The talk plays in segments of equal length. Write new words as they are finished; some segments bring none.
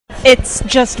It's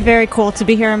just very cool to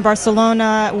be here in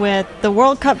Barcelona with the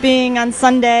World Cup being on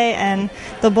Sunday and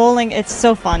the bowling. It's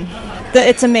so fun.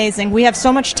 It's amazing. We have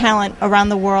so much talent around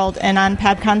the world, and on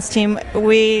PABCON's team,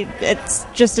 it's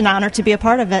just an honor to be a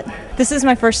part of it. This is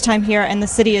my first time here, and the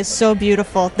city is so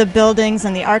beautiful. The buildings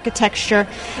and the architecture.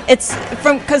 It's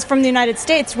because from the United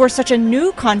States, we're such a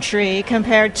new country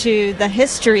compared to the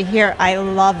history here. I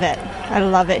love it. I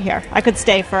love it here. I could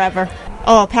stay forever.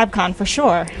 Oh, PABCON for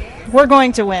sure. We're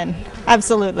going to win.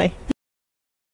 Absolutely.